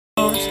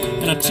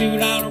a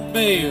 $2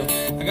 bill.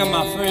 I got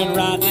my friend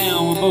right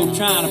now, we're both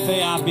trying to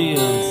pay our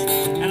bills.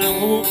 And I'm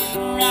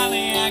hoping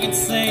Riley I can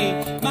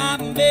say, my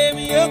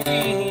baby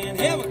again.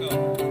 Here we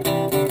go.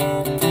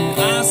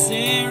 I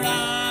say,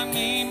 rock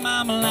me,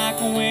 mama,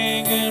 like a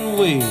wagon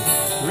wheel.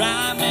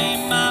 Rock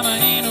me, mama,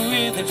 in a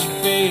way that you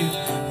feel.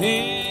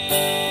 Hey,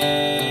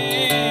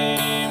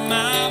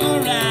 mama,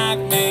 rock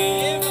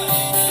me.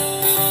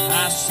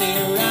 I say,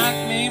 rock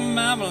me,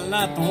 mama,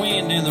 like the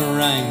wind in the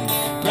rain.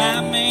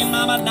 Rock me,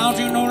 mama, don't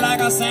you know, like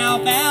a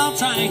southbound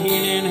train.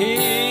 And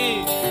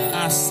hey,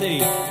 I say,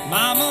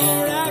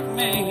 mama, rock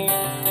me.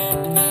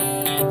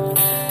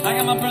 I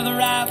got my brother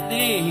right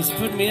there, he's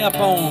putting me up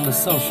on the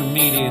social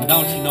media. And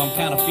don't you know, I'm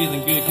kind of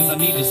feeling good, because I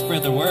need to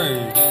spread the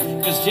word.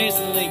 Because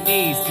Jason Lake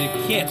needs to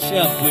catch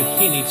up with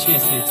Kenny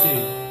Chesney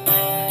too.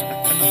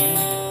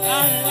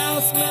 I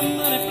lost my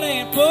money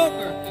playing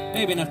poker,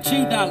 maybe in a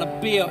 $2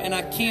 bill. And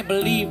I can't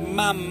believe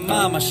my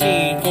mama, she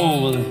ain't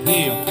over the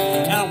hill.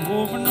 And I'm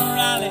hoping to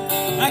Riley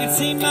I can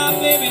see my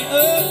baby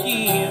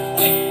again.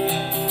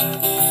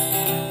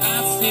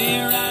 I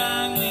say,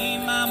 rock me,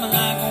 mama,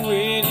 like a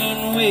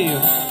wagon wheel.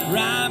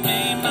 Rock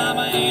me,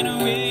 mama, in a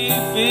way you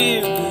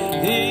feel.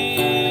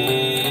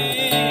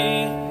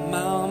 Hey,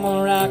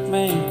 mama, rock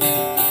me.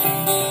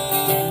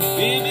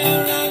 Baby,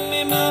 rock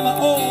me, mama,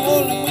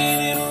 oh, the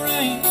wind and the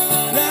rain.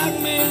 Rock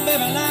me,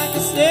 baby, like a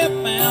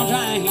step-bound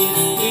train.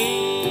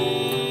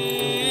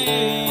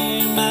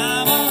 Hey,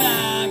 mama,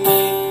 rock me.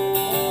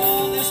 Oh,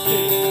 this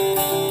good.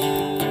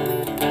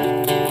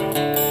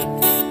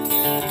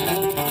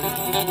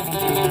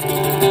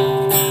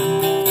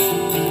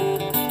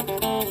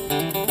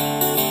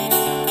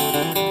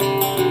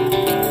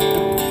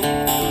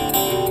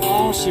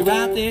 She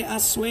right there, I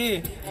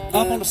swear,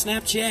 up on the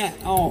Snapchat.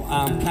 Oh,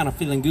 I'm kind of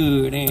feeling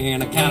good,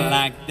 and I kind of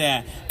like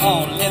that.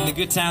 Oh, let the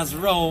good times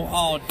roll,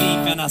 all deep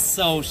in our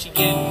soul. She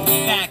getting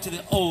back to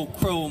the old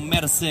crow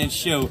medicine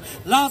show.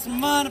 Lost my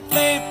money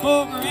playing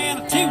poker and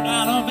a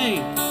 $2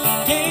 bill.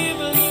 Can't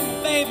believe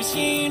my baby, she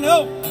ain't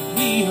over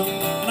me.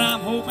 And I'm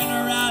hoping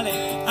to Riley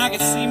I can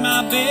see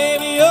my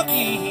baby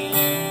again.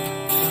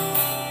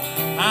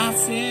 I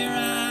said,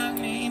 rock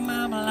me,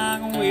 mama,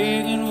 like a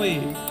wagon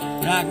wheel.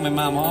 Rock me,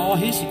 mama, oh,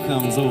 here she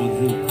comes over the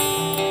hill.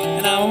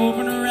 And I'm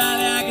hoping to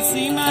Riley I can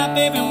see my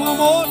baby one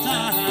more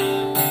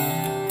time.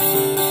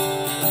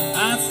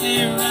 I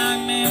say, rock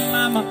me,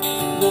 mama,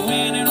 the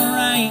wind and the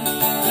rain.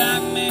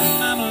 Rock me,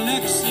 mama,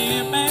 like a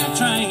step-bound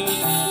train.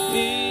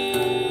 Yeah.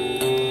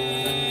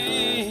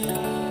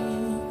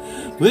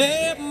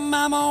 Well,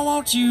 mama,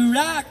 won't you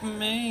rock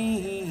me?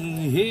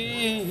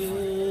 Yeah.